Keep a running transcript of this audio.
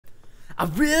I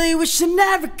really wish I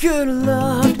never could've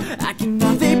loved. I can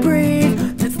hardly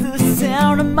breathe. That's the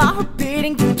sound of my heart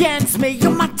beating against me.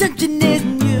 You're my tension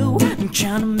isn't you. I'm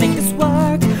trying to make this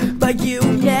work, but you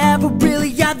never really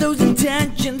had those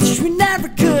intentions. We never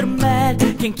could've met.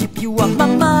 Can't keep you off my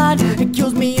mind. It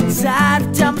kills me inside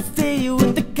every time I see you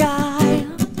with the guy.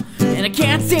 And I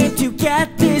can't seem to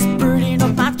get this burden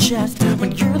off my chest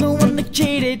when you're the one that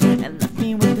cheated and left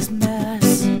me with this mess.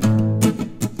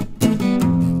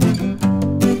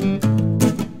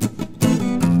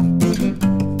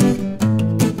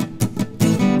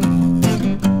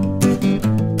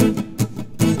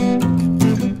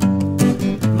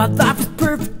 My life was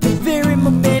perfect the very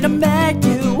moment I met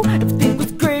you. Everything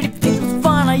was great, everything was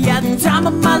fun. I had the time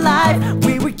of my life.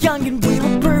 We were young and we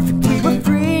were perfect, we were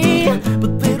free. But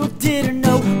little did I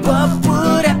know what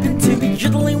would happen to me.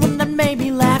 You're the only one that made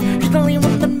me laugh. You're the only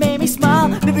one that made me smile.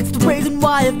 Maybe it's the reason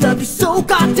why I've loved you so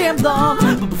goddamn long.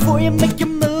 But before you make your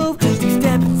move, take a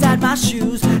step inside my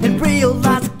shoes and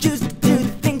realize I choose to do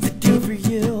the things I do for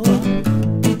you.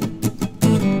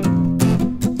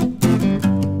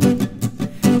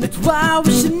 That's why I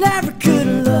wish I never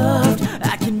could've loved.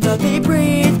 I can hardly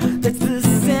breathe. That's the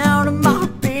sound of my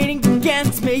heart beating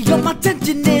against me. You're my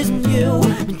tension isn't you.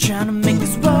 Been trying to make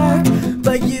this work,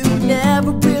 but you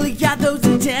never really had those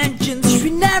intentions. We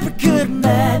never could've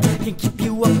met. Can't keep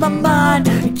you off my mind.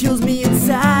 It kills me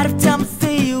inside every time I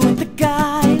see you with the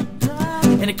guy.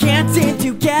 And I can't seem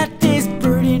to get this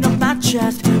burden off my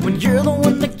chest when you're the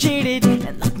one that cheated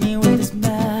and left me with this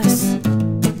mess.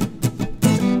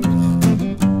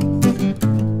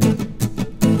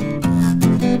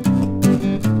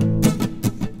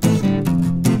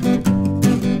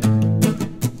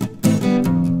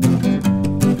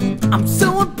 I'm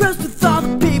so impressed with all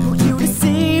the people you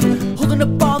deceive, holding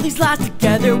up all these lies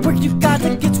together, working you got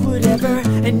like it's whatever.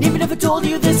 And even if I told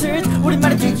you this hurts, wouldn't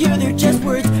matter to you, they're just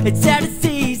words. It's sad to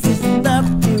see, since love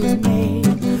you is me.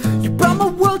 You brought my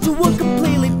world to a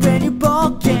completely brand new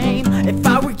ball game. If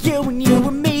I were you and you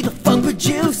were me, the fuck would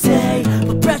you say?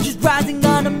 But pressure's rising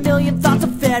on a million thoughts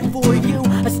I've had for you.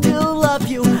 I still love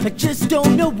you, I just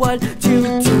don't know what to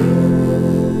do.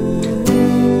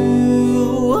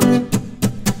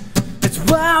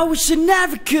 I wish I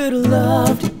never could've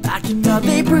loved. I can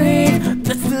hardly breathe.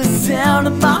 That's the sound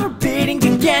of my heart beating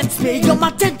against me. You're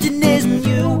my tension isn't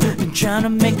you. Been trying to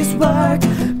make this work,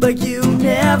 but you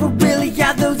never really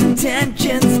had those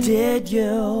intentions, did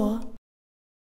you?